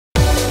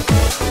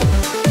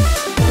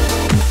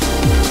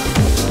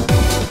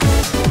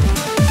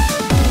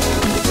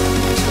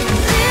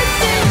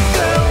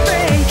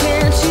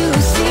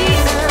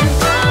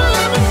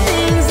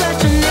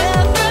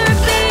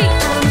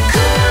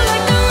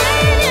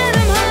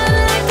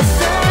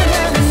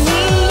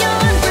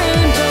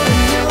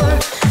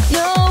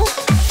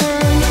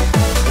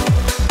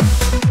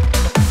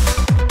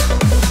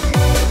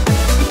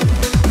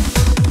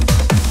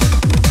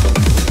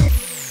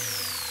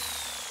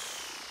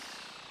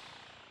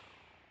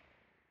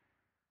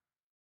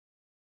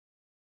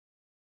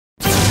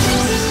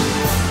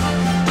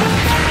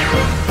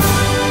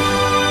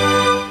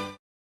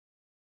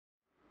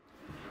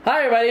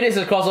Hi everybody, this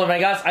is Crossover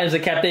Vanguard. I'm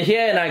ZaCaptain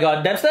here and I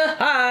got Dempster.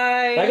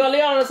 Hi! I got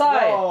Leon on the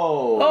side.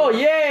 Yo. Oh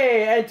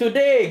yay! And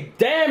today,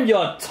 damn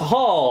you're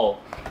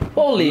tall!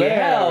 Holy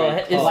hell!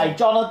 It's like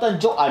Jonathan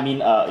joke.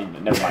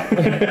 Never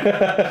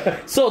mind.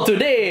 So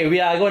today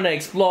we are going to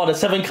explore the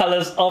 7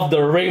 colors of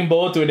the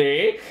rainbow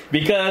today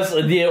because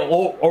the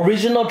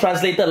original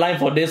translated line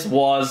for this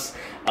was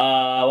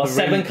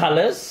 7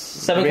 colors,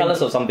 7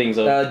 colors or something.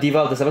 So Diva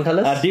of the 7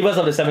 colors. Divas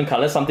of the 7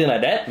 colors, something like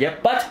that.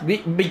 Yep. But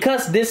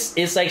because this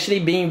is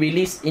actually being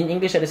released in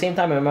English at the same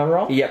time, am I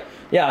wrong? Yep.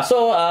 Yeah.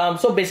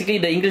 So basically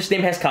the English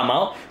name has come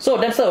out. So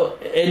Dempster,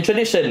 in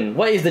tradition,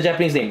 what is the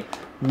Japanese name?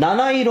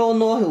 Nanairo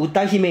no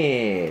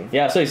Utahime.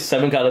 Yeah, so it's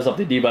 7 colors of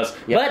the divas.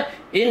 Yep. But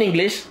in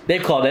English, they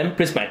call them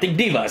Prismatic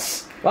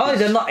Divas. Well,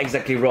 they're not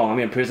exactly wrong. I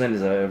mean, prism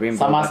is a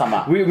rainbow.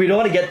 Sama. We don't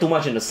want to get too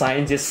much into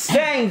science. Just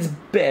thanks,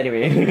 but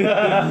anyway.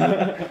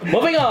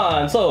 Moving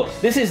on. So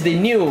this is the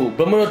new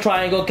Bermuda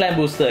Triangle Clan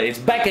Booster. It's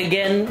back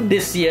again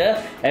this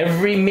year.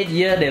 Every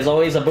mid-year, there's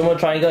always a Bermuda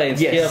Triangle, and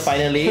it's here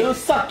finally. To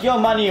suck your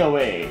money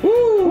away.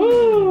 Woo!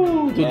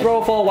 To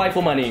throw for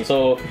waifu money.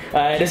 So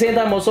at the same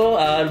time also,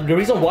 the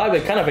reason why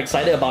we're kind of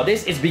excited about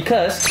this is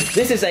because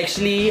this is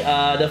actually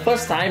the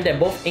first time that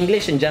both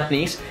English and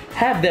Japanese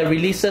have their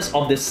releases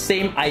of the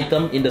same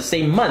item in the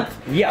same month.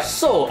 Yeah.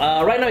 So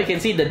right now you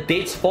can see the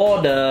dates for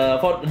the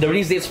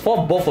release dates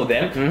for both of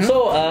them.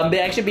 So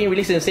they're actually being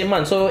released in the same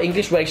month. So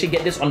English will actually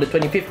get this on the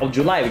 25th of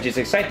July, which is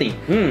exciting.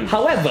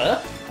 However,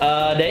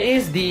 there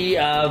is the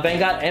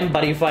Vanguard and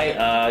Cardfight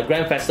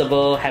Grand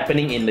Festival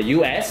happening in the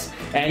US,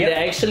 and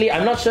they're actually,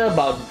 I'm not sure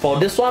about for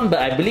this one, but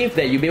I believe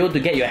that you'll be able to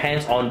get your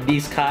hands on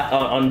this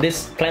on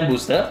this clan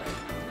booster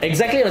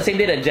exactly on the same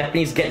day that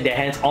Japanese get their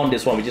hands on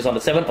this one, which is on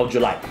the 7th of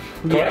July.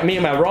 Correct me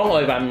if I'm wrong,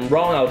 or if I'm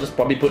wrong, I'll just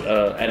probably put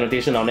an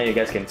annotation on there you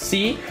guys can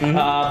see.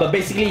 But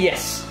basically,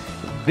 yes,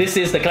 this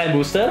is the clan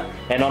booster,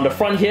 and on the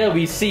front here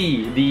we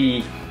see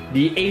the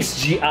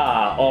Ace GR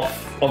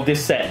of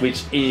this set,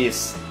 which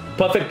is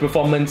Perfect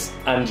Performance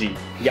Anji.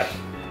 Yep.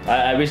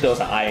 I wish there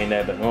was an I in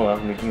there, but oh well.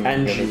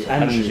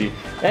 Anji.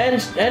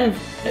 And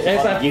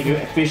as I give you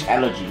fish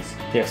allergies.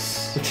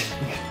 Yes.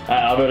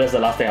 Although that's the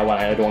last thing I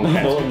want, I don't want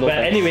to But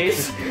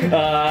anyways,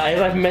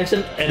 as I've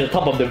mentioned at the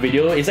top of the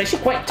video, it's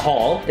actually quite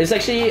tall. It's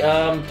actually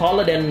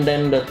taller than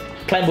the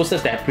clan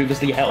boosters that I've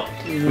previously held,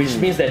 which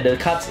means that the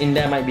cards in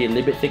there might be a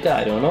little bit thicker,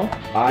 I don't know.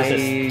 It's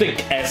as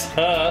thick as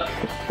her.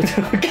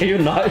 Can you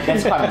not?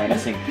 That's quite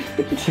menacing.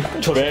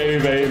 Very,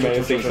 very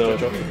menacing. So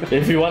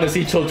if you want to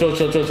see Cho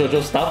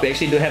stuff, we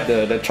actually do have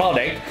the trial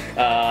deck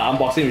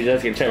unboxing, which you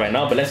guys can check right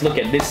now. But let's look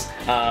at this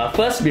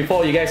first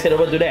before you guys head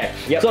over to there.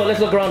 So let's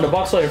look around the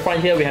box. So in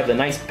front here we have the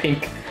nice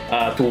pink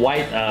to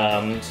white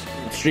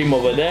stream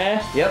over there.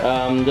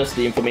 Just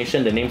the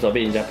information, the names of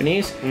it in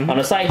Japanese. On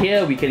the side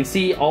here we can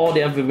see all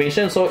the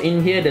information. So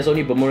in here there's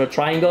only Bermuda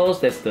Triangles,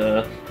 that's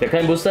the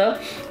clan booster.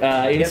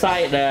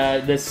 Inside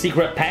the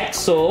secret packs.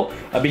 So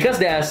because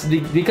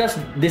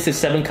this is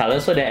 7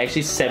 colors, so there are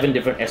actually 7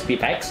 different SP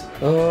packs.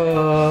 We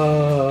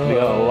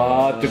got a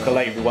lot to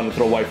collect if you want to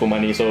throw waifu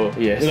money. So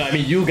yes, I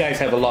mean you guys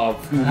have a lot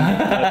of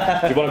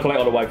if you want to collect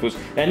all the waifus.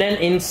 And then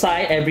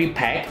inside every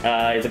pack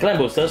is a clan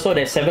booster. So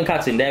there's 7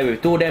 cards in there,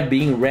 with 2 of them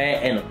being rare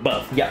and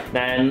above.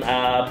 And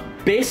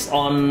based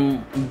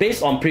on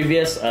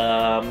previous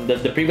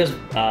the previous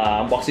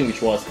unboxing,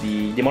 which was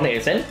the Demonic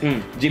Ascent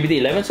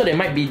GBT11, so there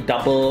might be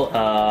double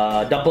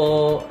R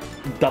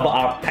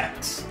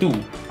packs, two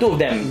of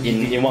them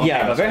in one pack.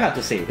 Yeah, but very hard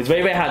to say. It's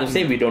very hard to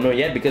say. We don't know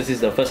yet because this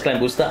is the first clan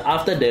booster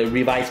after the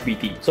revised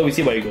BT. So we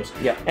see where it goes.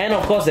 And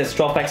of course there's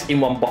 12 packs in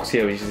one box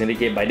here, which is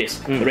indicated by this.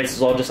 The rest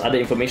is all just other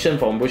information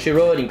from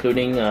Bushiroad,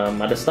 including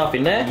other stuff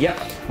in there.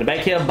 The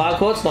back here,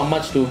 barcodes, not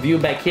much to view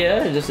back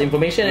here, just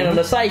information. And on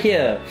the side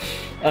here,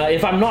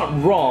 if I'm not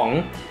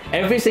wrong,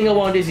 every single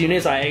one of these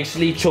units are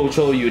actually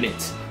Cho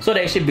units. So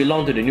they actually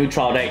belong to the new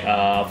trial deck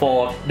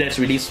that's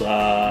released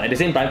at the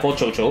same time for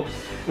Cho.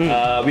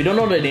 We don't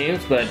know the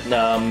names, but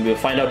we'll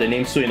find out the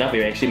names soon enough if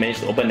we actually manage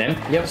to open them.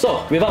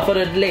 So without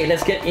further delay,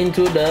 let's get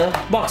into the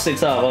box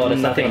itself. Oh,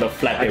 there's nothing on the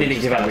flap. I think they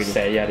give up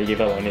already. Yeah, they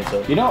give up on it.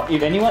 So you know,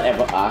 if anyone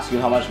ever asks you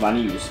how much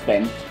money you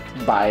spent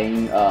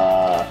buying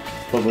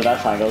Bermuda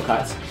Triangle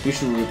cards, you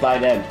should reply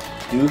them.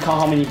 Do you count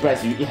how many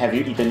breads have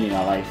you eaten in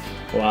your life?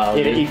 Wow.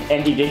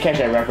 If they catch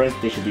that reference,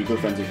 they should be good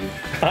friends with you.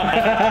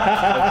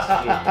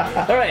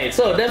 Alright,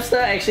 so Dempster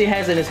actually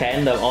has in his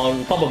hand,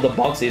 on top of the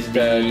box is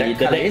the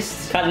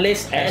card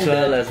list as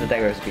well as the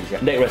deck recipes.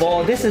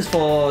 This is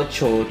for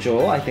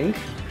Chojo, I think.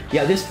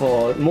 Yeah, this is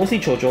for mostly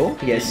Chojo.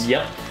 Yes.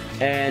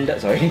 And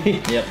sorry.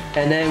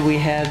 And then we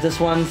have this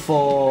one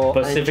for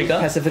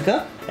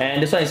Pacifica.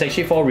 And this one is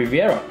actually for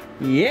Riviera.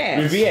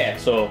 Riviera.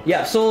 So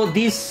so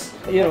these,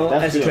 you know,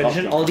 as a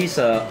tradition, all these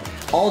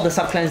all the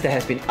subclans that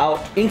has been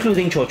out,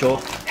 including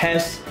Chocho,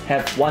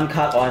 have one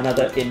card or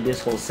another in this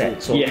whole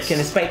set. So you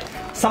can expect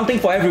something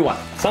for everyone.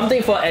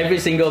 Something for every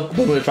single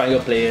Bermuda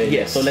Triangle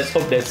player. So let's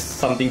hope there's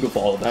something good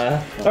for all of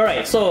us.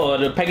 Alright, so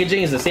the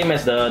packaging is the same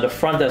as the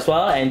front as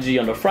well. NG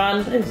on the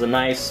front. It's a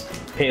nice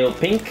pale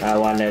pink. I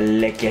wanna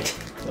lick it.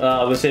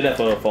 We'll say that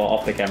for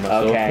off the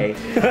camera. Okay.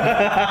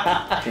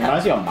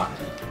 Reminds you of Maki.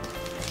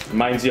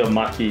 Reminds you of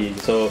Maki.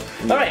 So,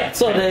 alright,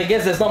 so I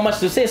guess there's not much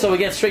to say, so we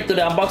get straight to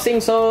the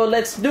unboxing. So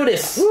let's do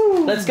this.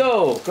 Woo. Let's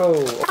go.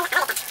 Go.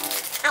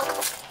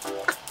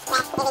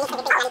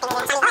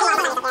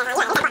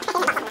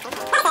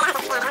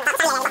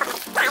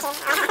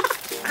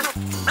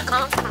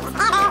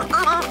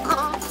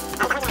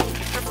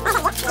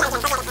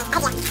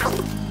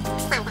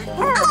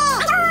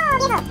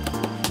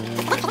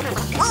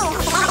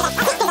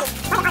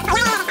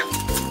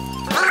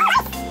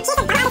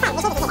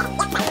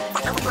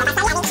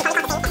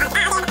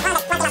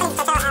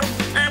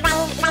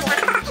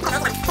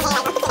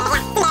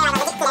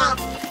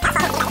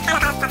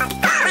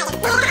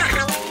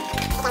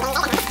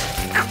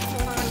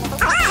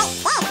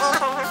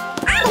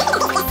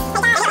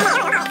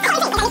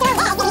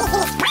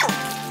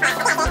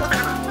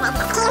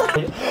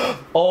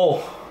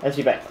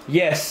 SP pack.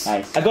 Yes.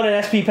 Nice. I got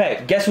an SP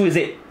pack. Guess who is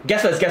it?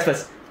 Guess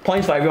first.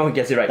 Points for everyone who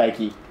gets it right.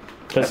 Daiki.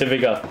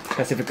 Pacifica.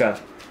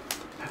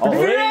 Oh,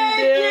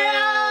 Reindeer!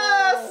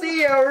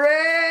 See a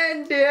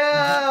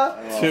reindeer!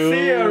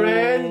 See a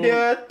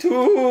reindeer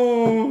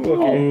too!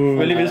 Okay,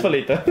 we'll leave this for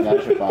later.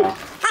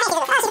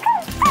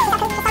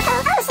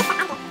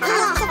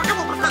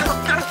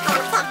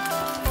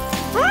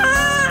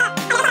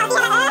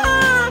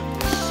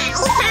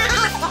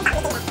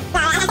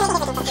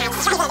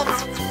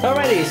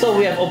 Alrighty, so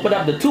we have opened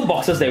up the 2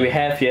 boxes that we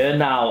have here.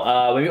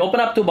 Now, when we open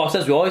up 2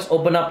 boxes, we always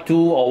open up 2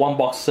 or 1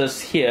 boxes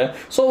here.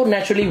 So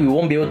naturally, we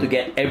won't be able to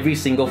get every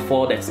single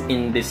 4 that's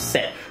in this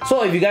set.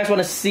 So if you guys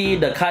want to see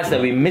the cards that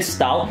we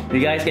missed out,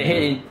 you guys can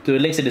head into the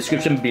links in the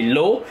description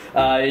below.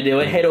 They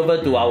will head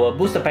over to our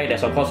booster pack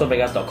that's on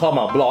CardfightVanguard.com,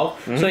 our blog.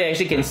 So you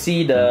actually can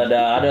see the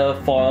other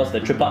foils, the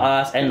triple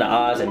R's and the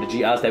R's and the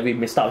GR's that we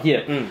missed out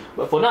here.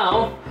 But for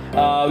now,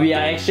 we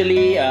are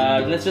actually,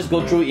 let's just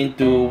go through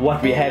into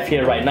what we have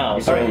here right now.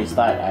 Before we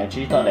start, I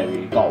actually thought that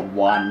we got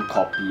 1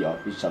 copy of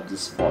each of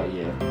these 4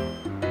 here.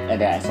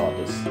 And then I saw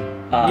this.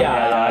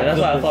 Yeah, that's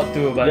what I thought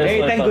too. But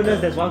hey, thank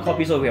goodness there's 1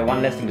 copy, so we have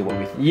 1 less thing to work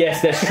with.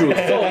 Yes, that's true.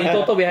 So in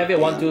total we have here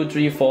 1, 2,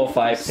 3, 4,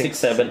 5, 6,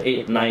 7,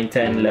 8, 9,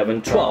 10,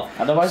 11, 12.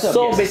 Otherwise,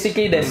 so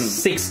basically there's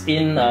 6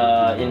 in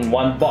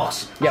 1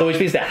 box. So which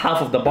means that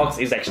half of the box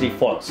is actually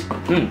foils.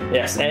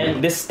 Yes,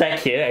 and this stack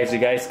here, as you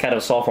guys kind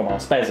of saw from our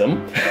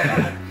spasm,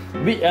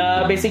 we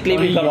basically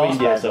we got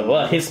reindeer.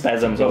 So his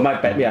spasm. So my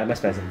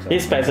spasm. So.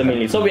 His spasm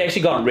mainly. So we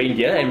actually got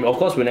reindeer, and of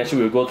course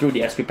we'll go through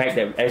the SP pack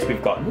that as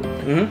we've gotten.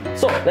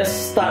 So let's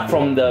start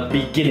from the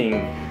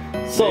beginning.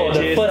 So Which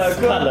the first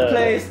color.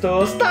 Place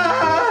to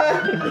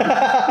start.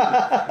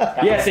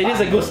 Yes, it is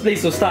a good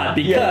place to start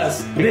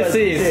because this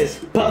is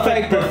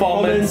perfect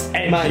performance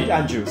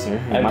Anju.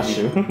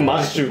 Mashu.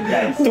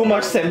 Too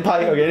much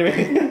senpai.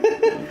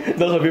 Okay,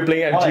 those of you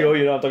playing MGO,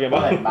 you know what I'm talking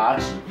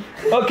about.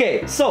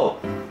 Okay, so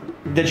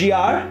the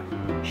GR,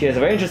 she has a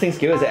very interesting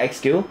skill. It's an X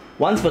skill.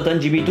 Once per turn,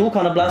 GB2,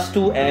 counterblast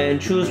 2, and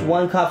choose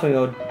 1 card from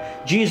your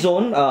G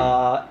zone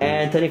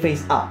and turn it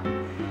face up.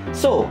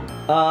 So,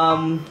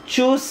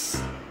 choose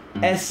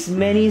as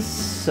many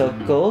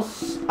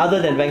circles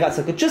other than Vanguard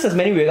circle, just as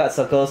many Vanguard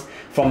circles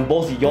from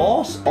both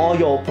yours or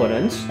your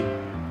opponents,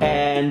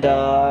 and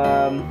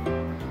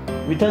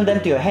return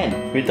them to your hand.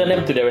 Return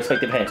them to their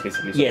respective hands,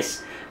 basically. So.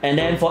 Yes. And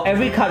then for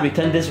every card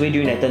returned this way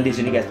during that turn, this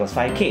unit gets plus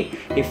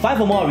 5k. If 5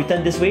 or more are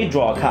returned this way,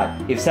 draw a card.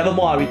 If 7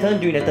 more are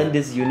returned during that turn,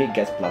 this unit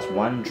gets plus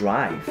 1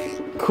 drive.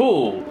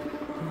 Cool.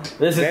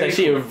 This is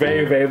actually a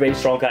very, very, very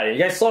strong card. You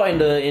guys saw in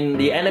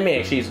the anime,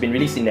 actually, it's been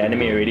released in the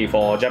anime already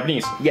for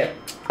Japanese. Yeah.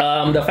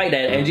 The fact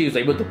that Angie was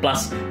able to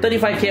plus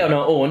 35k on her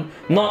own,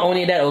 not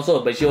only that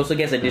also, but she also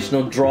gets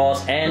additional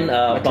draws and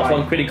plus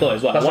 1 critical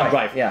as well. That's 1 right.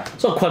 drive. Yeah.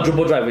 So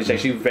quadruple drive, which is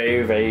actually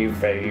very, very,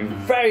 very,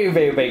 very,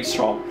 very, very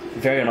strong.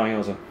 Very annoying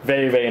also.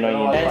 Very, very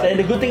annoying. And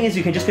the good thing is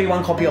you can just play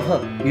 1 copy of her.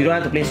 You don't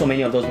have to play so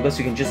many of those because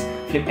you can just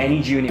flip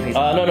any G unit face.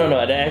 No.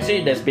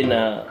 Actually, there's been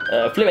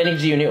a flip any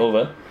G unit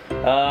over.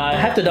 I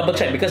have to double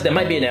check because there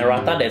might be an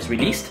errata that's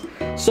released.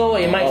 So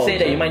it might say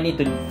that you might need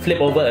to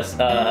flip over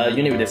a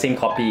unit with the same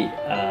copy.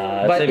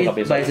 But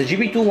it's a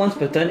GB2 once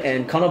per turn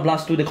and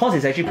counterblast 2. The cost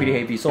is actually pretty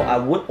heavy, so I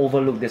would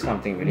overlook this kind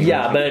of thing. Really.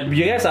 Yeah, but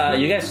you guys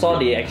saw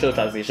the actual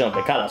translation of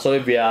the card. So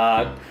if we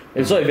are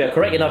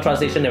correct in our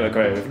translation, then we're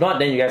correct. If not,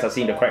 then you guys are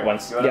seeing the correct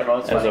ones. Your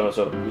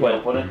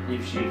opponent,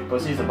 if she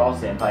proceeds to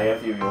bounce the entire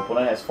field, your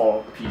opponent has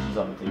 4 PGs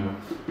on the table.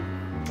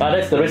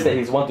 That's the risk that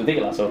he's want to take,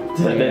 so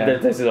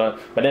that's it.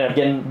 But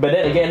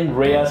then again,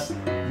 Reyes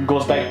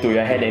goes back to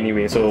your hand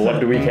anyway. So what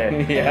do we care?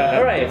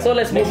 All right, so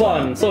let's move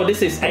on. So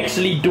this is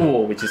actually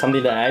duo, which is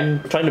something that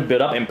I'm trying to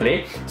build up and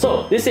play.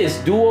 So this is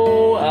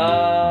duo.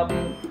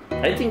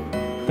 I think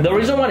the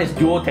original one is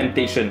duo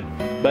temptation,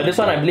 but this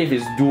one I believe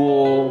is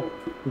duo.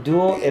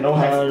 Duo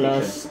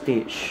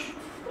everlasting.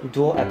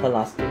 Duo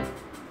everlasting.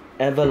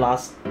 Duo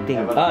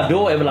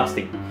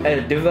everlasting.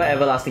 Duo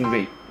everlasting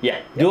raid. Yeah,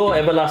 duo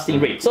everlasting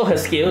raid. So her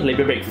skill,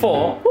 Liberate Break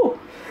 4.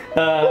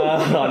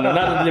 No,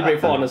 not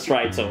Liberate 4 on the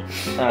stride. So,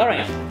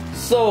 alright.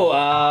 So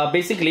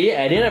basically,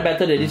 at the end of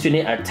battle, this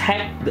unit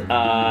attacked.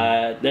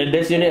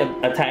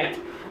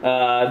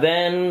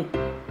 Then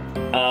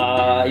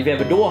if you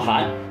have a dual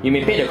heart, you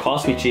may pay the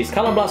cost, which is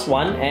color plus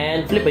 1,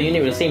 and flip a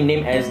unit with the same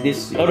name as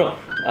this. Oh no,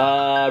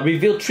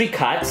 reveal 3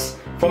 cards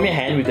from your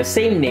hand with the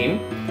same name.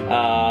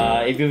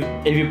 If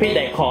you pay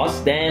that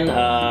cost, then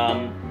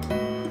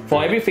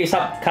for every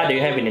face-up card that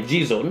you have in a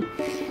G zone,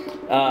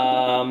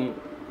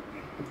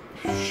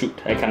 shoot,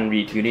 I can't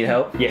read. You need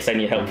help? Yes, I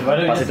need help.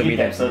 Pass it to me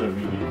then.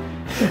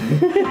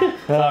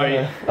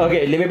 Sorry.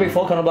 Okay, limit break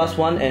 4, counter blast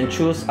 1, and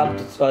choose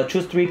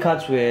 3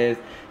 cards with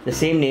the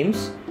same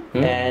names.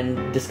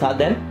 And discard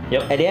them.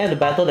 Yep. At the end of the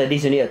battle that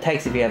this unit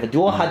attacks, if you have a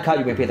dual hard card,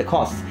 you may pay the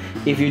cost.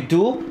 If you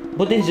do,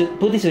 put this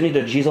unit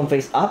to the G zone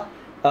face up.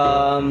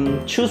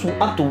 Choose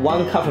up to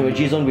 1 card from your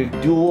G zone with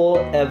dual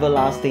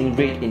everlasting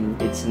rate in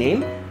its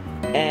name,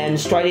 and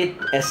strike it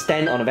as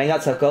stand on a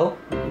Vanguard circle,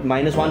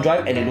 -1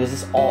 drive, and it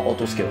loses all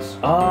auto skills.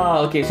 Ah,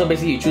 okay, so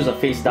basically you choose a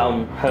face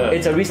down her.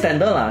 It's a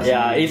restander lah.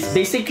 Yeah, it's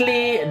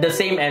basically the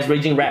same as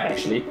Raging Rap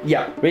actually.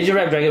 Yeah. Raging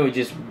Rap Dragon, which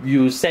is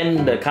you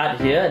send the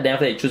card here, then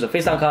after that you choose a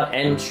face down card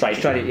and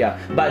strike it. Yeah.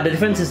 But the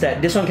difference is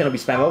that this one cannot be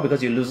spammable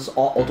because you loses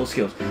all auto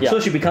skills. Yeah. So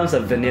she becomes a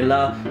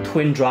vanilla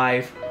twin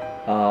drive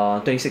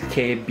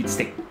 26k beat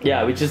stick.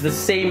 Yeah, which is the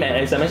same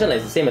as I mentioned, like,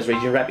 it's the same as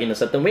Raging Rap in a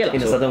certain way.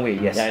 In a certain way,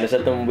 yes. Yeah, in a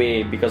certain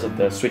way because of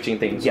the switching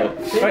thing. So,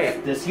 Yeah.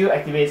 Right. The skill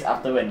activates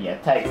after when he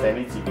attacks. That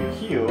means if you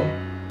heal,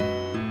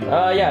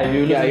 yeah, if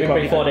you lose you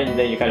break 4, then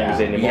you can't use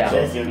it anymore. Yeah. So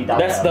that's the only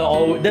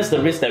downside. that's the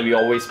risk that we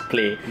always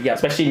play. Yeah.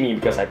 Especially me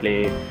because I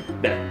play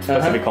that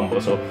specific combo.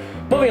 So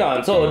moving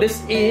on. So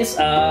this is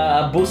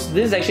a boost.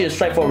 This is actually a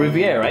strike for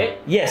Riviere, right?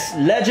 Yes,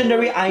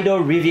 legendary idol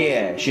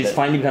Riviere. She's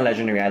finally become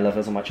legendary. I love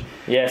her so much.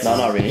 Yes. No,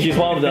 not really. She's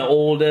one of the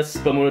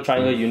oldest Bermuda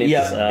Triangle units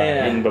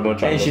in Bermuda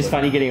Triangle. And she's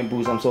finally getting a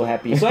boost. I'm so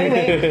happy. So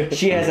anyway,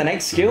 she has an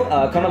X skill,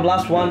 counter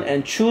blast 1,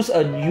 and choose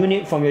a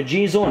unit from your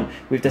G zone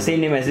with the same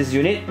name as this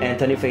unit and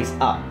turn it face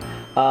up.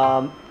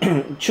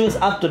 Choose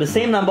up to the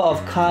same number of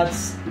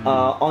cards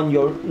on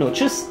your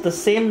choose the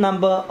same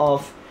number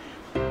of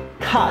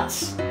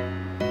cards.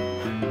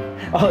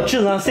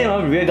 Choose the same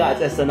number of rear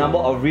guards as the number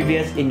of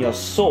Rivieres in your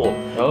soul.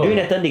 Oh. During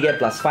the turn, they get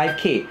plus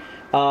 5k.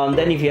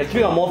 Then if you have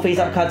 3 or more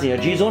face-up cards in your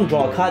G zone,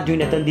 draw a card. During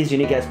the turn, this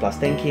unit gets plus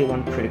 10k,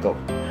 1 critical.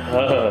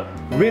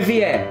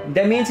 Riviere.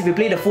 That means if you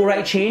play the full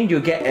right chain, you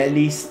get at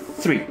least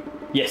 3.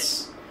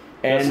 Yes.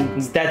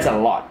 And that's a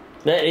lot.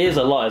 That is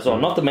a lot as well.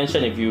 Not to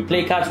mention if you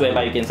play cards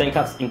whereby you can send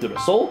cards into the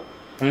soul.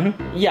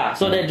 Yeah,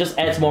 so that just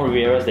adds more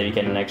Rivieras that you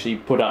can actually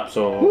put up.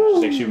 So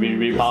it's actually really,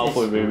 really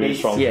powerful, really, really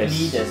strong.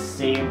 It's the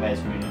same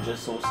as Religious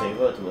Soul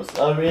Saver to us.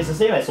 It's the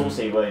same as Soul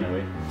Saver in a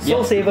way.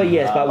 Soul Saver,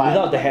 yes, but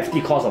without the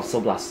hefty cost of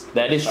Soul Blast.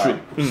 That is true.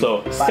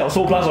 So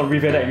Soul Blast on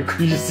Riviera,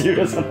 are you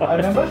serious or not? I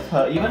remember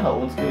even her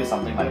own skill is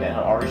something like that.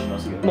 Her original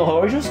skill. No, her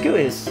original skill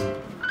is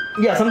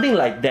something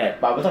like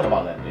that. But we'll talk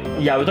about that later.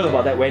 Yeah, we'll talk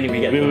about that when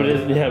we get.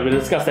 We'll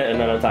discuss that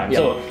another time. Yep.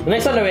 So the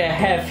next one that we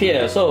have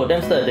here. So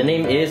Dempster, the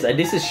name is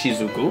this is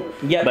Shizuku.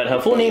 Yeah, but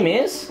her full name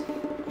is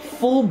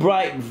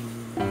Fulbright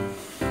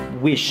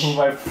Wish.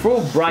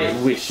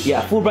 Fulbright Wish.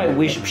 Yeah, Fulbright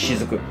Wish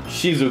Shizuku.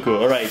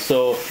 Shizuku. Alright,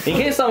 so in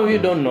case some of you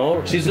don't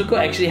know, Shizuku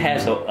actually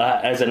has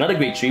another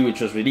grade 3 which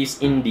was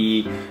released in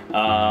the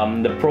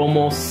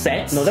promo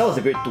sets. No, that was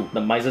a grade 2. The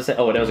Miser set.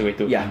 Oh, that was a grade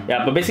 2. Yeah.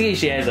 Yeah, but basically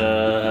she has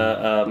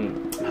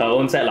her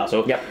own set lah.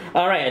 So yep.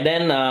 Alright, and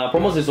then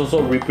promos is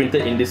also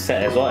reprinted in this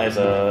set as well as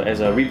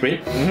a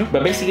reprint.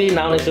 But basically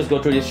now let's just go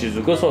through this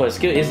Shizuku. So her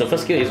skill is the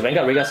first skill is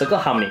Vanguard Radar Circle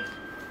Harmony.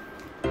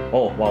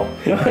 Oh wow.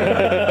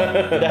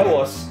 That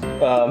was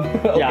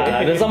okay.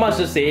 Yeah, there's not much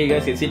to say. You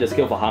guys can see the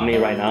skill for Harmony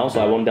right now,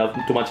 so I won't delve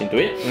too much into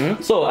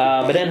it. So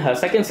but then her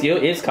second skill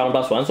is Counter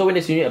Blast 1. So when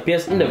this unit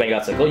appears in the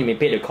Vanguard Circle, you may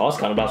pay the cost,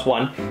 Counter Blast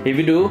 1. If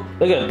you do,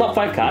 look at the top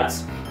 5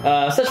 cards,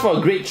 search for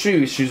a grade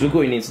 3 with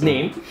Shizuku in its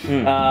name,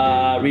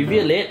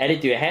 reveal it, add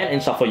it to your hand,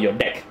 and shuffle your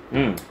deck.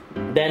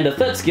 Then the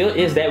third skill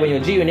is that when your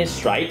G unit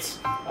strikes,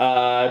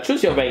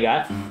 choose your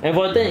Vanguard, and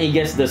for a turn it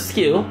gets the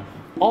skill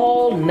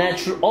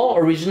all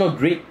original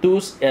grade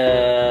 2s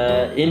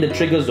in the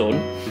trigger zone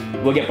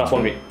will get plus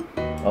 1 grade.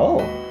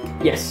 Oh.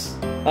 Yes.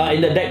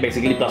 In the deck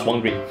basically plus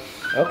 1 grade.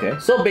 Okay.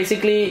 So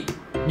basically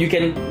you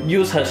can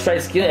use her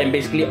strike skill and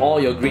basically all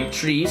your grade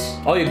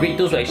 3s, all your grade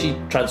 2s will actually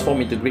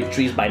transform into grade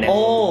 3s by now.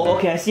 Oh,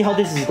 okay, I see how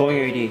this is going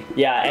already.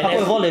 Yeah, and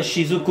with all the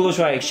Shizuku's,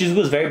 right? Shizuku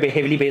is very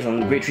heavily based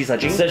on grade 3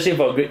 searching. Searching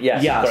for grade,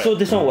 yes, yeah, correct. so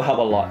this one will help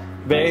a lot.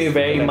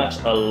 Very much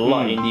a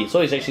lot indeed.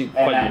 So it's actually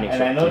quite unique.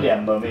 And I know they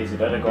are mermaids, you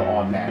better go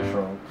all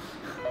natural.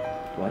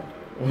 What?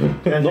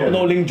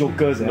 no link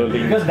jokers. No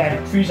link.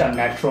 Because fish are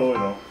natural, you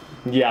know.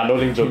 Yeah, no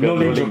link joker. No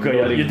link joker.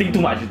 No link. You think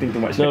too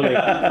much. No link.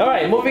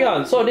 Alright, moving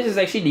on. So this is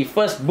actually the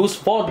first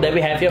boost that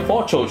we have here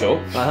for Chocho.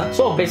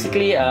 So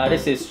basically,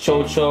 this is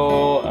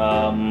Chocho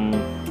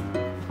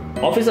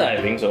Officer,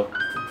 I think so.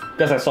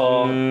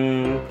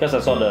 Because I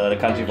saw the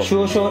country for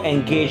Shosho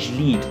engage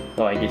lead.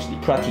 Oh, engage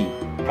lead. Prati.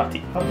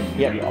 How do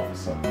you be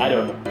officer? I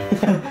don't know.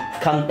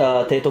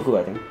 Teitoku,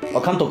 I think.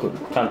 Or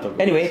Kantoku.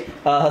 Anyway,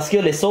 her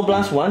skill is Soul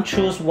Blast 1.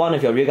 Choose one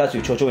of your rear guards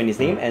with Chocho in his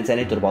name and send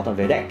it to the bottom of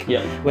your deck.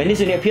 Yep. When this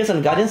unit appears on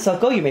the Guardian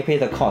Circle, you may pay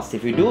the cost.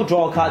 If you do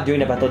draw a card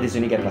during the battle, this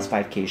unit gets plus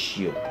 5k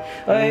shield.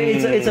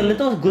 It's a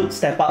little good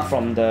step up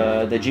from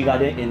the G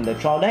Guardian in the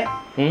trial deck.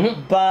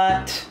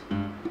 But,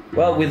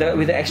 well, with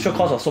the extra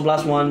cost of Soul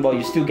Blast 1, well,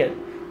 you still get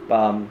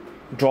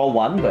draw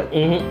 1, but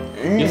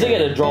you still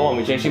get a draw 1,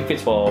 which actually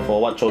fits for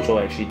what Chocho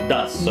actually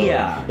does. So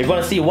yeah. If you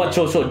want to see what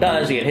Chocho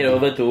does, you can head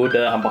over to the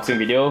unboxing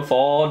video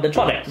for the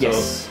trial deck.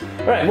 Yes.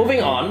 Alright,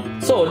 moving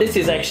on. So this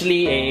is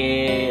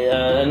actually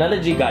another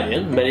G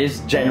Guardian, but it's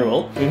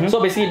general. So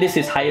basically this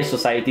is Higher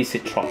Society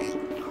Citron.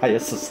 Higher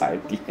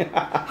Society.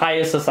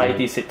 Higher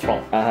Society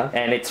Citron.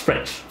 And it's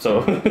French,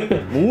 so...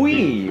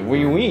 Oui.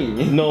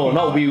 No,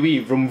 not oui,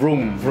 vroom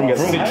vroom.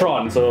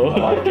 Citron, so...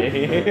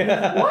 Okay.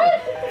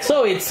 What?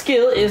 So its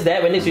skill is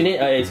that when this unit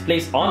is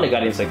placed on the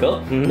Guardian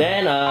Circle,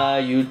 then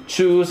you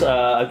choose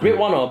a grade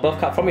 1 or above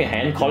card from your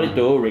hand, call it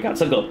to Regard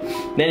Circle.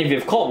 Then if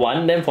you've caught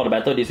one, then for the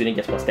battle this unit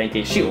gets plus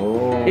 10k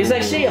shield. It's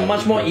actually a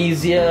much more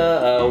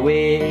easier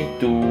way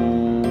to...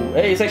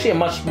 It's actually a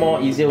much more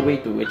easier way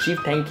to achieve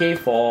 10k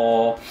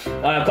for...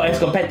 as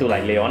compared to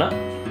like Leona.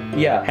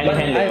 Yeah, but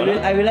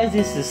Leona. I realize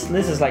this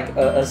is like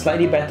a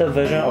slightly better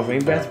version of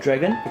Rain Breath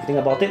Dragon, if you think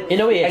about it.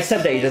 In a way,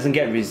 except that it doesn't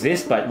get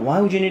resist, but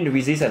why would you need to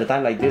resist at a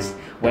time like this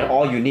when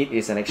all you need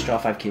is an extra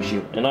 5k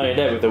shield? And not only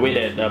that, with the way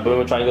that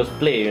Bermuda Triangles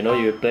play, you know,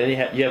 you have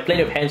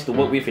plenty of hands to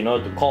work with in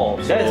order to call.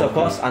 So that's of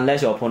course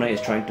unless your opponent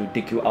is trying to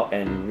dig you out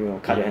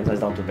and cut your hand size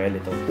down to very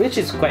little, which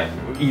is quite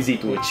easy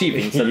to achieve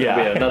in certain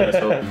way or another.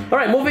 So, all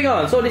right, moving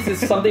on. So this is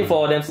something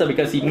for Dempster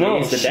because he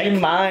plays the deck.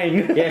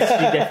 Mine. Yes,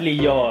 she's definitely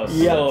yours.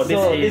 Yeah,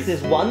 so this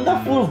is wonderful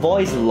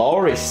voice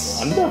Loris.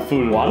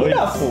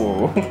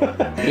 Wonderful.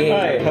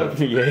 Alright,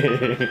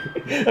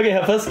 okay,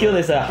 her first skill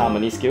is a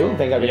Harmony skill,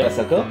 Vanguard Regard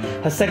Circle.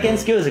 Her second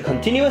skill is a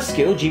Continuous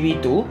skill,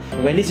 GB2.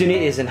 When this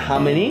unit is in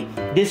Harmony,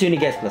 this unit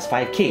gets plus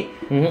 5k.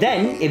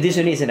 Then, if this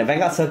unit is in a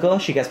Vanguard Circle,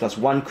 she gets plus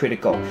 1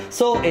 critical.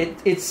 So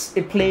it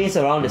plays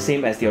around the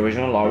same as the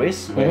original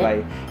Loris,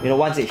 whereby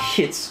once it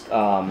hits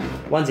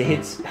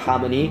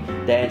Harmony,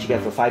 then she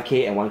gets for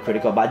 5k and 1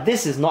 critical. But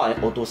this is not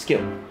an auto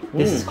skill.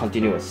 This is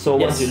continuous. So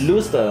once you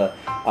lose the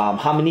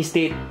Harmony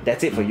state,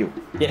 that's it for you.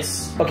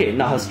 Yes. Okay,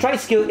 now her strike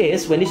skill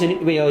is when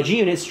your G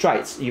unit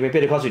strikes, you may pay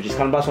the cost which is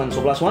Counter Blast 1,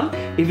 Soul Blast 1.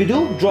 If you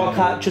do, draw a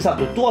card, choose up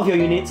to 2 of your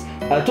units,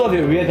 2 of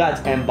your rear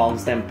guards, and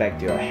bounce them back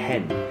to your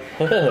hand.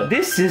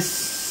 This is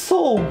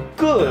so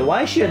good.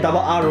 Why is she a double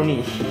R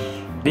only?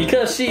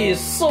 Because she is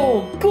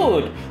so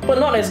good, but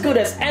not as good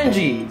as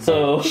Angie.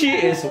 So she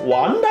is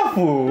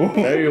wonderful.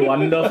 Very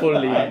wonderful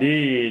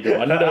indeed.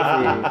 Wonderful.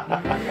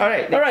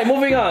 Alright,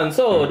 moving on.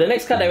 So the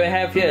next card that we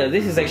have here,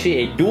 this is actually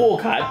a duo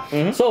card.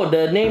 So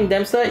the name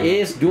Dempster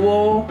is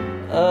Duo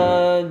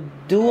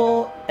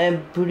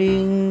and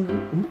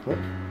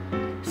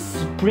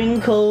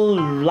Sprinkle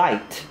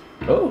Light.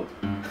 Oh.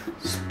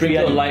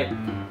 Sprinkle Light.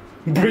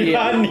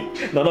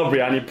 Biryani. No, not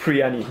biryani,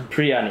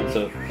 Priyani.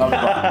 So not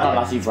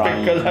nasi biryani.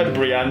 Sprinkle like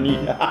biryani.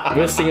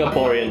 We're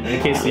Singaporean,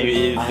 in case it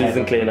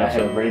isn't clear enough. I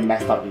have a very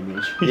messed up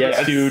image.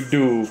 Yes, you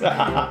do.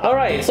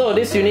 Alright, so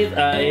this unit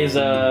is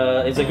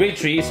a grade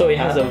 3, so it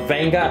has a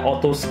Vanguard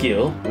auto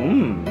skill.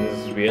 This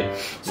is weird.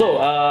 So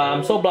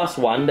Soul Blast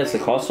 1, that's the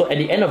cost. So at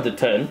the end of the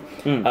turn,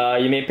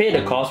 you may pay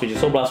the cost, which is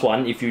Soul Blast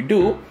 1. If you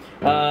do,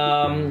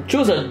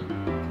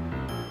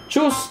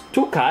 choose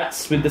 2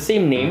 cards with the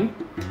same name,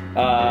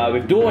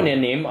 with duo on your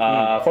name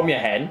from your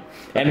hand,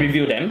 and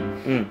review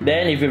them.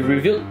 Then if you've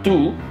reviewed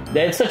 2,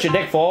 then search your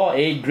deck for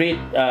a grade.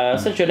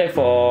 Search your deck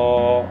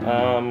for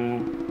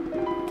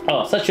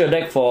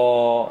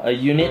a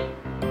unit,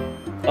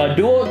 a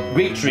duo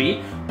grade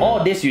 3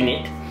 or this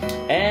unit,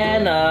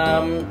 and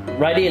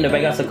write it in the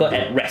Vanguard Circle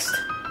at rest.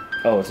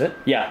 Oh, is it?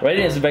 Yeah, write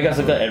it in the Vanguard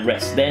Circle at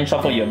rest. Then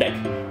shuffle your deck.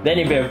 Then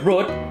if you have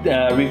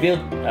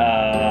revealed,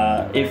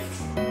 if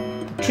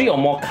 3 or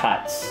more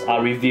cards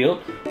are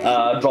revealed,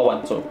 draw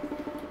 1. So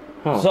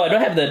I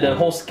don't have the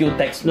whole skill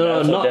text.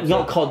 No,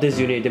 not called this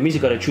unit. That means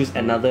you gotta choose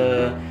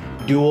another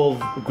duo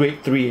grade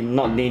 3,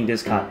 not name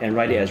this card, and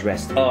write it as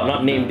rest. Oh,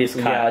 not name this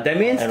card. Yeah, that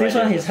means this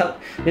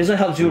one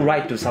helps you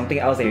write to something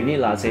else that you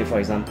need, say for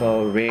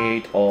example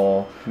raid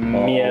or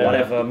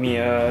whatever,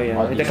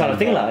 that kind of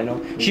thing,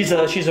 She's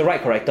a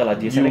right character,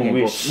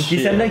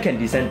 Descendant can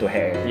descend to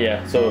her.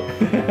 Yeah, so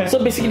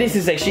basically this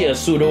is actually a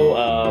pseudo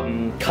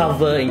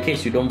cover in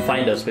case you don't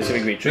find a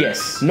specific grade 3.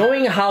 Yes.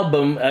 Knowing how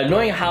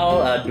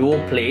duo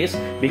plays,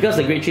 because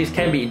the grade 3s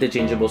can be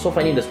interchangeable, so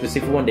finding the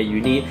specific one that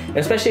you need,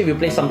 especially if you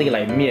play something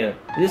like Mir,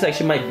 this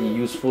actually might be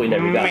useful in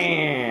that regard.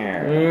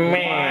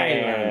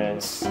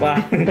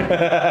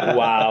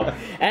 Wow.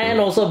 And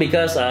also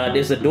because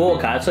there's a duo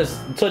card, so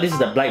this is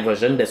the black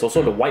version, there's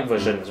also the white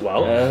version as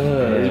well,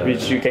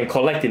 which you can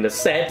collect in the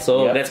set,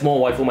 so that's more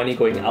waifu money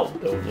going out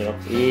though,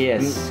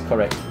 Yes,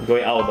 correct.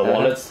 Going out of the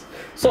wallets.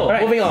 So,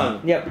 moving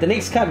on. Yep, the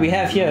next card we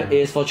have here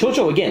is for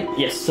Chocho again.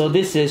 Yes. So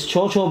this is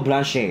Chocho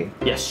Blanchet.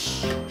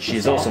 Yes.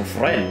 She's also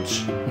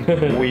French.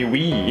 Oui,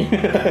 oui.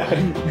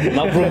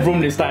 Not vroom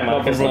vroom this time.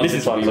 This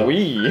is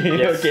oui.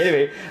 Yes. Okay,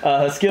 anyway.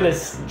 Her skill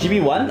is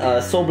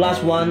GB1, Soul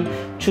Blast 1,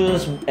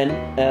 choose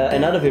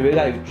another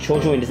rearguard with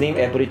Chocho in his name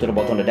and put it to the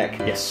bottom of the deck.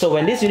 Yes. So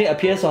when this unit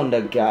appears on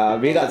the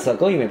rearguard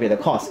circle, you may pay the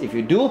cost. If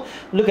you do,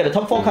 look at the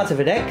top 4 cards of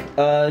your deck,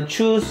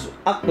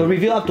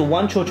 reveal up to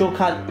 1 Chocho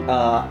card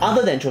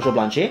other than Chocho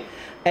Blanchet,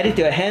 add it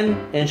to your hand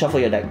and shuffle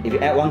your deck. If you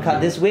add 1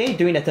 card this way,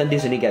 during the turn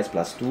this unit gets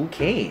plus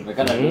 2k. We're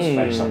gonna lose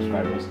French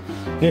subscribers.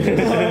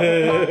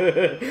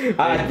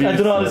 I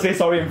don't know how to say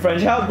sorry in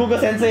French. Help, Google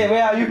Sensei,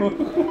 where are you?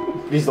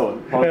 Please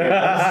don't.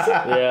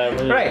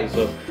 Yeah, Right.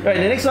 So. Right,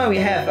 the next one we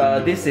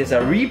have, this is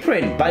a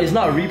reprint, but it's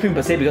not a reprint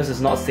per se because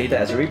it's not stated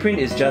as a reprint,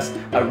 it's just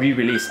a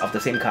re-release of the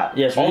same card.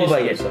 Yes, all over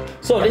again.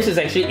 So this is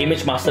actually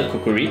Image Master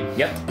Kukuri.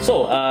 Yep.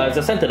 So it's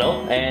a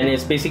Sentinel, and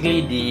it's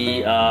basically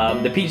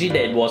the PG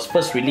that was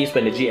first released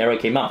when the G era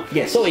came out.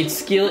 Yes. So its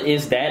skill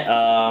is that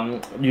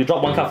you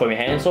drop 1 card from your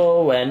hand.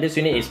 So when this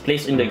unit is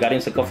placed in the guarding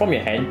circle from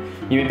your hand,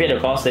 you may pay the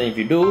cost. And if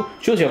you do,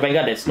 choose your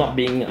Vanguard that's not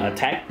being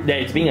attacked.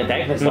 That it's being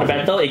attacked. It's not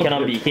battle. It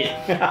cannot be hit.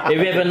 If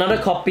you have another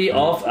copy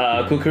of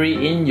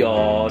Kukuri in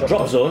your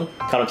drop zone,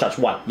 counter charge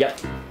 1. Yep.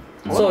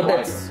 So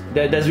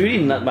there's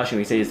really not much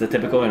we say. It's the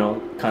typical,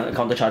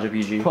 counter charge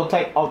RPG.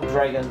 Protect out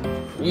dragon.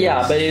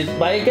 Yeah, but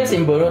I guess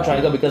in Bermuda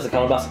Triangle, because the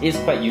counter blast is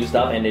quite used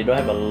up and they don't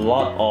have a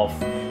lot of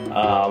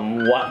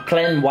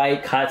clan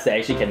wide cards that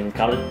actually can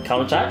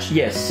counter charge.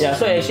 Yes. Yeah.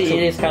 So actually,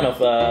 it is kind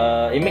of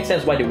it makes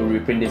sense why they will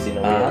reprint this in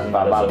a way.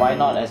 But why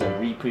not as a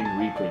reprint?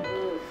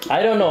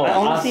 I don't know. I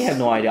honestly have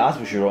no idea. Ask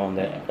Bushiro on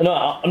that.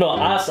 No.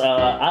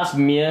 Ask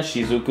Mia,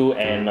 Shizuku,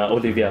 and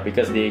Olivia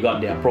because they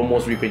got their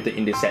promos reprinted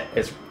in this set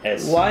as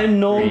why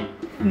no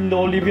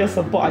Olivia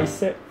support I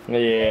said.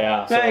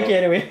 Yeah. So. Okay,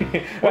 anyway.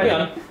 Right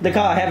on. The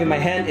card I have in my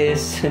hand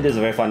is this is a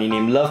very funny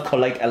name. Love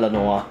Collect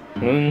Eleanor.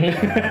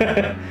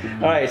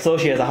 Alright, so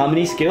she has a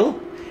Harmony skill.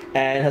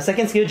 And her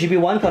second skill,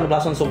 GB1, counter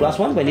blast 1, soul blast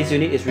 1. When this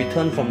unit is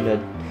returned from the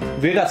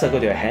rearguard circle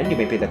to your hand, you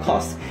may pay the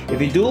cost.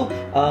 If you do,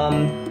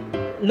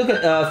 look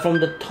at from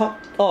the top.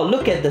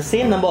 Look at the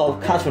same number of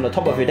cards from the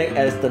top of your deck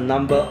as the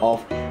number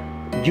of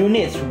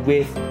units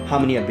with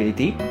Harmony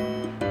ability.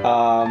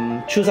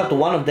 Choose up to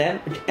 1 of them.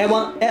 Add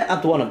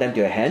up to 1 of them to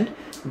your hand.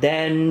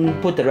 Then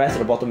put the rest at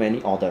the bottom of any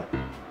order.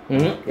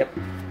 Yep.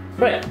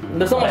 Right.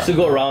 There's not much to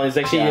go around. It's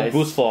actually a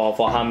boost for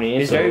Harmony.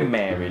 It's very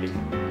meh, really.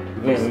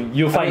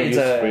 You find use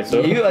for it.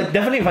 So. You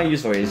definitely find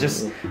use for it. It's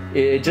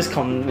just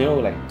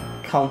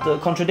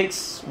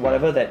contradicts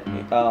whatever that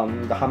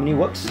the Harmony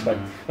works, but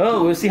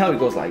we'll see how it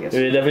goes, I guess.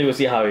 We definitely will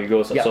see how it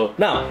goes. Yep. So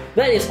now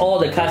that is all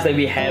the cards that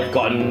we have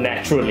gotten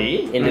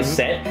naturally in this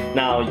set.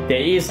 Now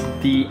there is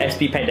the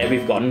SP pack that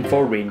we've gotten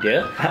for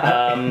Reindeer.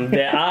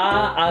 There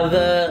are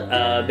other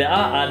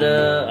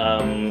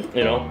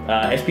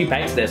SP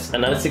packs. There's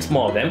another 6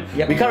 more of them.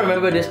 Yep. We can't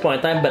remember at this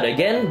point in time, but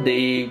again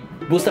the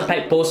booster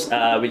pack post,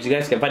 which you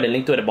guys can find the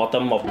link to at the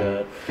bottom of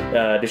the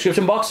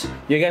description box.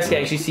 You guys can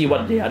actually see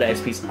what the other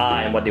SPs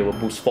are and what they will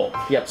boost for.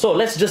 Yep. So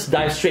let's just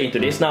dive straight into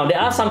this. Now there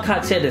are some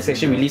cards here that's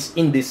actually released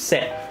in this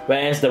set,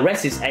 whereas the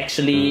rest is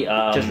actually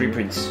just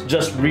reprints.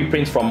 Just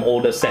reprints from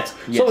older sets.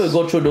 Yes. So we'll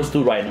go through those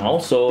 2 right now.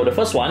 So the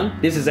first one,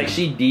 this is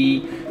actually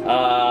the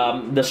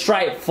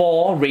Stripe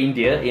 4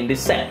 Reindeer in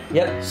this set.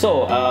 Yep.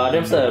 So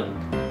Dempster,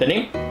 the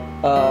name?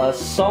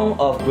 Song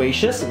of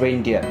Gracious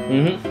Reindeer.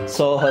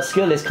 So her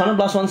skill is counter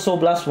blast 1, soul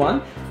blast 1,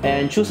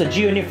 and choose a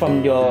G unit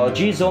from your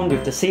G zone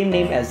with the same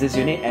name as this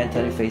unit and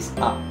turn it face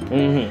up.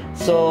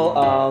 So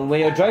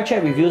when your drive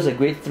check reveals a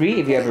grade 3,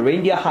 if you have a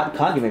Reindeer hard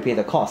card, you may pay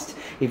the cost.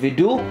 If you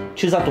do,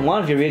 choose up to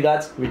 1 of your rear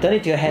guards, return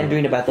it to your hand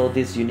during the battle.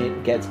 This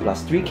unit gets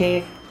plus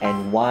 3k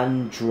and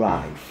 1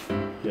 drive.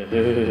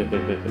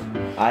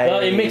 Well,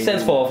 it makes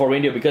sense for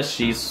Reindeer because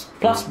she's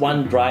plus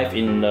 1 drive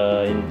in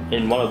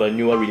one of the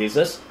newer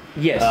releases.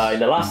 Yes. In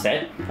the last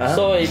set,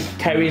 so it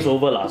carries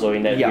over lah. So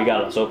in that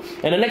regard, so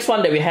and the next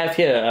one that we have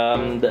here,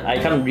 I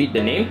can't read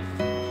the name,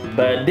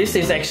 but this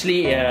is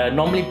actually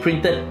normally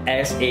printed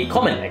as a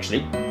common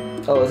actually.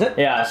 Oh, is it?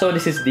 Yeah. So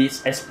this is the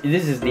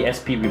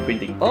SP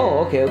reprinting.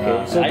 Oh, okay.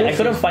 So I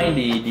couldn't find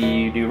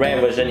the rare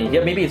version in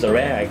here. Maybe it's a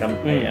rare. I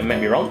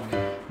might be wrong.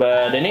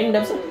 But the name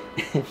themselves.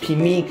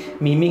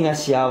 Mimi nga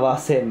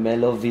siawase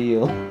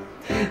Meloville.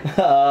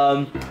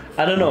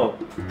 I don't know.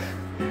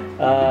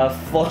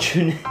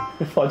 Fortunate.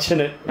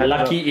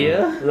 Lucky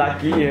ear.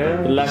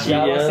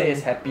 Siawase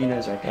is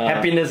happiness, right?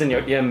 Happiness in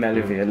your ear,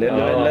 Meloville.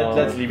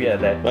 Let's leave it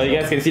at that. Well, you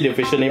guys can see the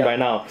official name right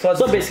now.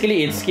 So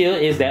basically, its skill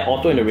is that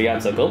auto in the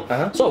rearguard circle.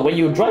 So when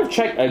you drive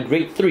track a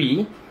grade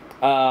 3.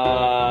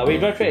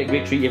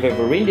 If you have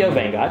a Reindeer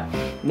Vanguard,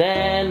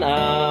 then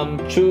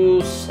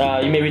choose.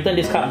 You may return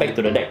this card back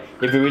to the deck.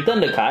 If you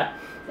return the card,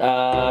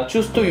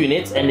 choose 2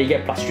 units and they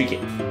get plus 3k.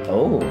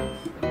 Oh.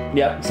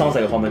 Yep, sounds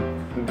like a common.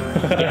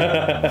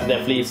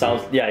 Definitely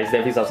sounds, yeah, it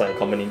definitely sounds like a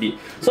common indeed.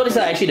 So these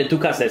are actually the 2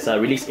 cards that's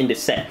released in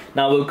this set.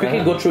 Now we'll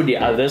quickly go through the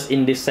others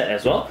in this set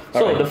as well.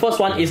 So the first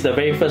one is the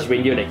very first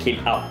reindeer that came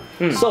out.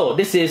 So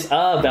this is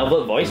a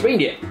Velvet Voice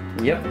reindeer.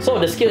 Yep. So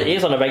the skill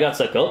is on the Vanguard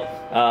Circle.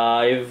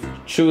 If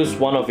choose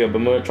one of your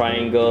Bermuda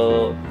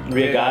Triangle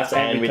rear guards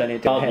and return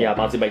it to your hand.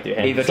 bounce it back to your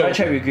hand. If your dry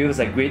check reveals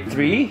like grade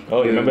 3,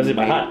 you remember it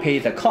by heart. Pay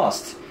the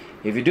cost.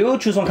 If you do,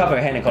 choose one card from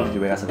your hand and call it to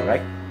Rear Circle,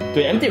 right? To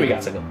an empty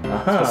regard circle.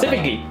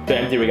 Specifically to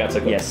an empty regard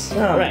circle. Yes.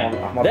 Right.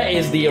 That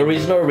is the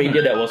original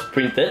reindeer that was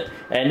printed.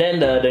 And then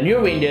the new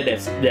reindeer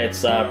that's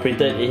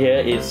printed here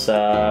is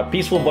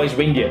Peaceful Voice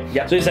Reindeer.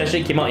 Yep. So this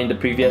actually came out in the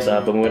previous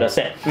Bermuda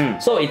set.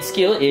 So its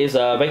skill is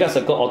Vanguard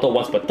Circle auto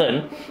once per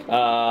turn.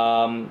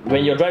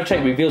 When your drive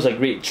check reveals a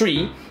grade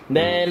 3,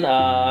 then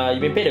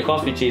you may pay the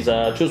cost, which is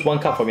choose one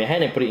card from your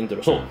hand and put it into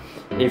the soul.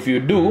 If you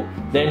do,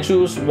 then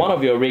choose one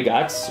of your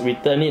regards,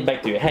 return it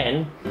back to your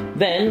hand.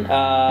 Then,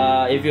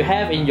 if you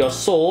have in your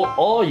soul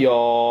or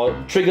your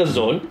trigger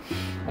zone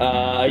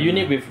a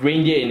unit with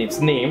reindeer in its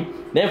name,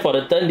 then for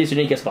the turn, this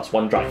unit gets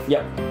 +1 drive.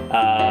 Yep.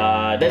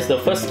 That's the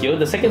first skill.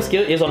 The second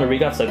skill is on the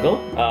regard circle.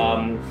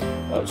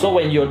 So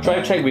when your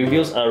drive check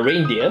reveals a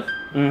reindeer,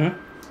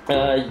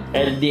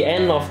 at the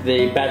end of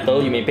the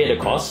battle, you may pay the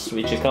cost,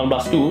 which is count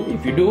 +2.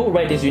 If you do,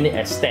 write this unit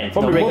as stand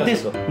from the regard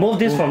circle.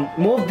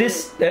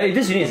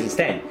 This unit is in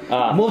stand.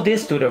 Move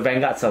this to the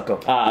Vanguard Circle.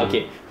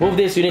 Okay. Move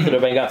this unit to the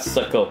Vanguard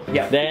Circle.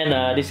 Yeah.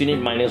 Then this unit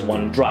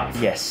 -1 drive.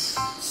 Yes.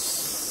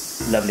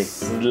 Lovely.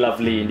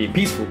 Lovely indeed.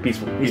 Peaceful.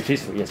 It's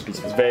peaceful. Yes,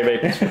 peaceful. It's very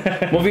peaceful.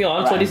 Moving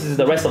on. So this is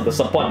the rest of the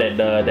support that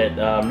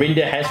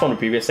reindeer has from the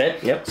previous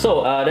set. Yep.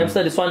 So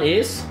Dempster, this one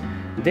is.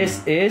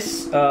 This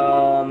is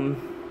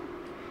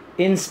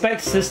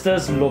Inspect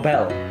Sisters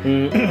Lobel.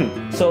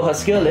 So her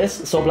skill is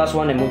Soul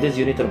 +1 and move this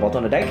unit to the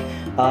bottom of the deck.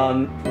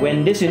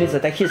 When this unit's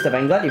attack hits the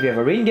Vanguard, if you have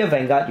a reindeer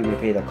Vanguard, you will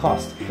pay the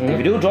cost. If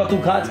you do, draw 2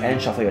 cards and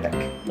shuffle your deck.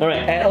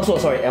 Alright. And also,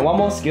 sorry, and one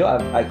more skill,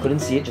 I couldn't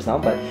see it just now,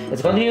 but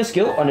it's a continuous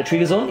skill on the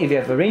trigger zone. If you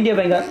have a reindeer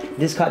Vanguard,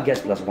 this card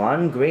gets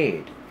 +1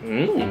 grade.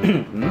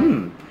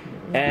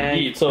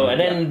 And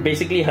then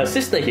basically her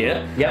sister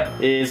here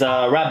is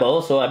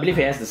Rebel, so I believe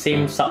it has the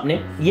same sub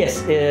name.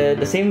 Yes,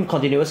 the same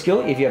continuous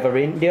skill. If you have a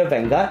reindeer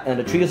Vanguard and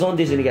the trigger zone,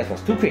 this unit gets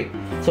 +2 grade.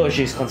 So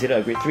she's considered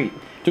a grade 3.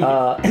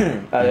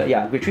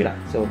 Yeah, grade 3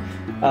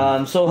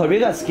 lah. So her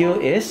regard skill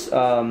is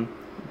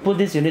put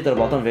this unit to the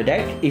bottom of your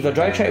deck. If your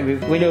drive check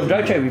when your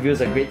drive check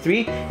reveals a grade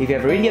 3, if you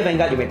have a reindeer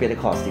Vanguard, you may pay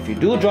the cost. If you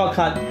do, draw a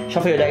card,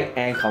 shuffle your deck,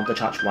 and counter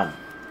charge 1.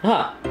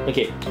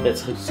 Okay,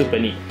 that's super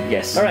neat.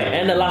 Yes. Alright,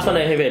 and the last one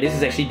I have here, this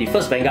is actually the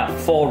first Vanguard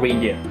for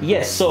reindeer.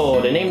 Yes.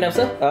 So the name,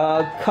 Dempster?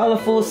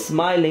 Colorful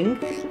Smiling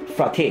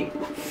Frate.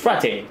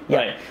 Frate,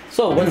 right.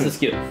 So what's the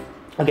skill?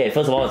 Okay,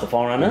 first of all, it's a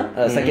Forerunner.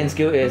 Second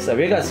skill is a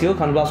Rearguard skill,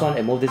 count +1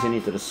 and move this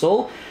unit to the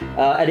soul.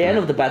 At the end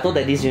of the battle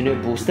that this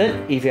unit boosted,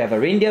 if you have a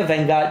reindeer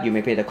Vanguard, you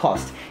may pay the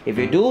cost. If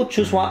you do,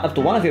 choose up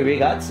to one of your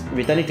Rearguards,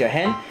 return it to your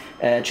hand,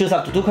 choose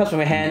up to 2 cards from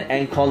your hand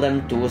and call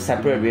them to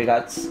separate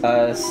Rearguards,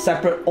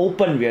 separate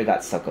open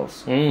Rearguard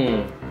circles.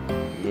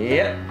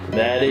 Yep.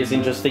 That is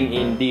interesting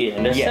indeed.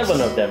 And there's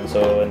 7 of them,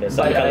 so and there's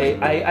but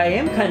I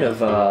am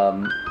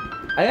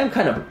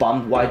kind of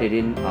bummed why they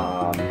didn't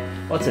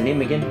what's the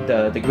name again?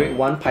 The Great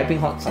One, Piping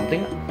Hot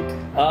something?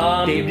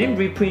 They didn't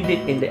reprint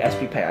it in the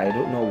SP pack. I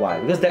don't know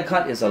why. Because that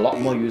card is a lot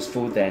more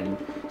useful than,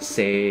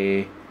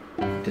 say,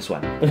 this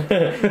one.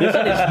 This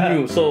one is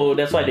new, so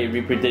that's why they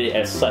reprinted it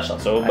as such.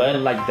 So, but I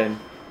don't like them.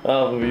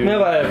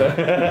 Whatever.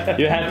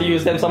 You have to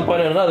use them some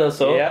point or another.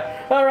 So,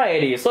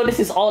 alrighty. So this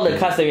is all the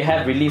cards that we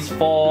have released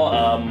for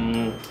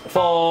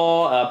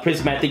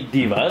Prismatic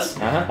Divas.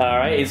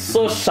 Alright, it's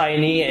so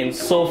shiny and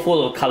so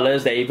full of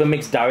colors that even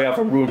makes Daria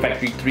from Rune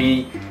Factory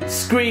 3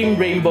 scream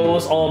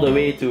rainbows all the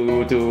way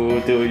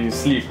to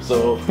sleep.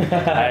 So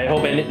I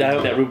hope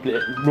that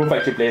Rune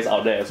Factory players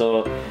out there.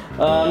 So,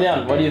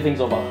 Leon, what do you think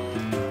so far?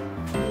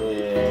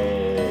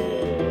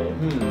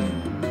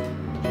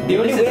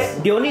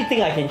 The only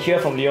thing I can hear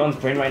from Leon's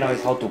brain right now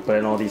is how to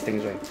plan all these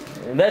things, right?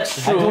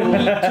 That's true. I don't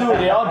need to.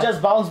 They all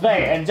just bounce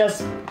back and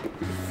just.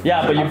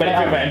 Yeah, but you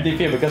benefit from empty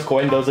field because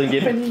Coin doesn't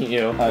give any,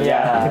 you know.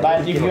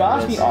 But if you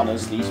ask me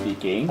honestly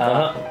speaking,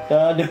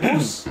 the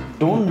boosts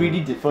don't really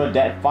differ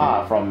that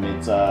far from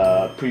its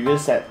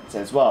previous sets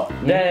as well.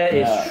 That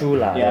is true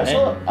lah. Yeah,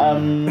 so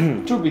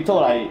truth be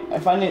told, I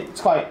find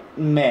it's quite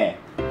meh.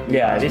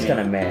 Yeah, it is kind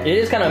of meh. It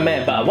is kind of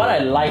meh, but what I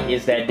like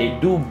is that they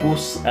do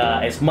boost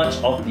as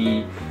much of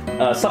the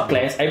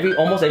subclans,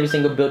 almost every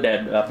single build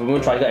that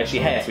Bermuda Triangle actually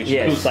has, which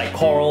includes like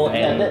Coral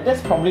and... Yeah,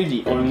 that's probably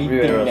the only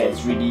thing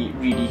that's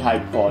really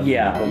hyped for the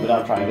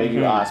Bermuda Triangle,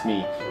 you ask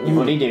me. If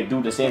only they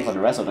do the same for the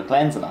rest of the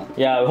clans now.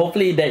 Yeah,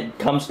 hopefully that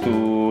comes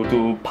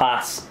to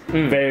pass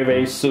very,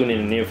 very soon in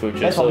the near future.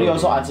 That's probably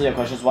also answer your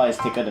questions why it's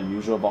thicker than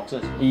usual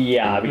boxes.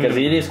 Yeah, because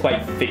it is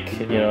quite thick,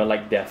 you know,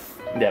 like their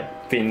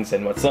fins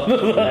and what's up.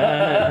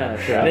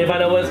 Any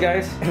final words,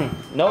 guys?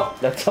 No,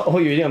 that's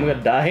all. You think I'm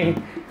gonna die?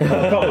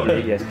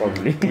 Probably, yes,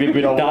 probably.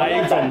 We're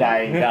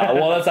dying. Yeah,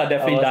 wallets are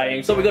definitely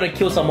dying. So we're gonna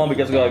kill someone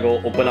because we're gonna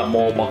go open up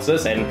more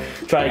boxes and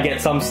try to get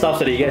some stuff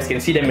so that you guys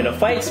can see them in the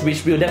fights,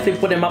 which we'll definitely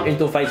put them up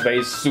into fights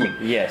very soon.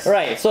 Yes.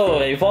 Right, so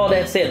with all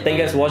that said, thank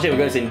you guys for watching. If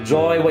you guys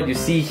enjoy what you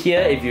see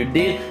here, if you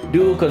did,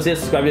 do consider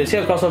subscribing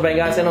to the Cardfight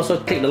Vanguard, and also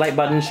click the like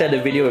button, share the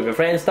video with your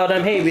friends, tell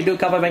them, hey, we do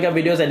Cardfight Vanguard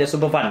videos and they're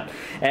super fun.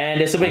 And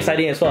they're super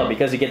exciting as well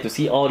because you get to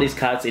see all these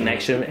cards in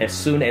action as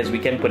soon as we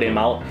can put them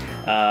out.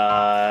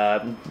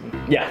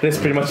 Yeah, that's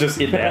pretty much just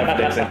it there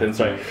after that sentence,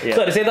 right? Yeah.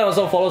 So at the same time,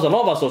 also follow us on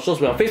all of our socials.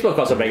 We're on Facebook,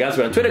 Cardfight Vanguard,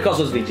 we're on Twitter,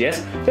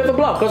 VG-G-CB05. We have a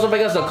blog,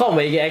 cardfightvanguard.com,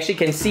 where you actually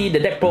can see the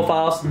deck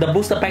profiles, the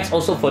booster packs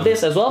also for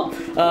this as well.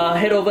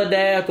 Head over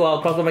there to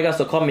our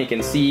cardfightvanguard.com, you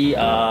can see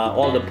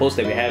all the posts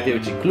that we have here,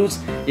 which includes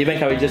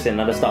event coverages and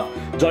other stuff.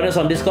 Join us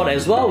on Discord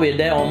as well. We're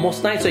there on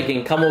most nights, so you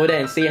can come over there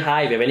and say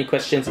hi. If you have any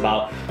questions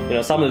about, you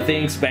know, some of the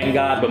things,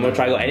 Vanguard, Bermuda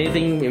Triangle,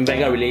 anything in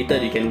Vanguard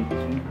related, you can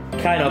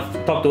kind of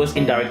talk to us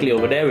indirectly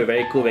over there. We're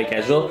very cool, very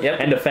casual,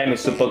 and the fam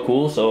is super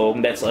cool, so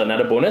that's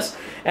another bonus.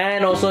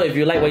 And also, if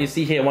you like what you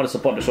see here and want to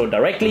support the show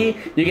directly,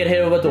 you can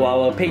head over to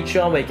our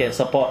Patreon where you can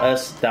support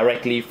us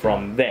directly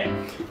from there.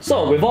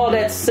 So with all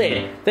that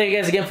said, thank you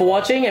guys again for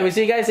watching, and we'll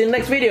see you guys in the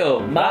next video.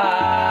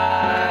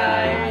 Bye!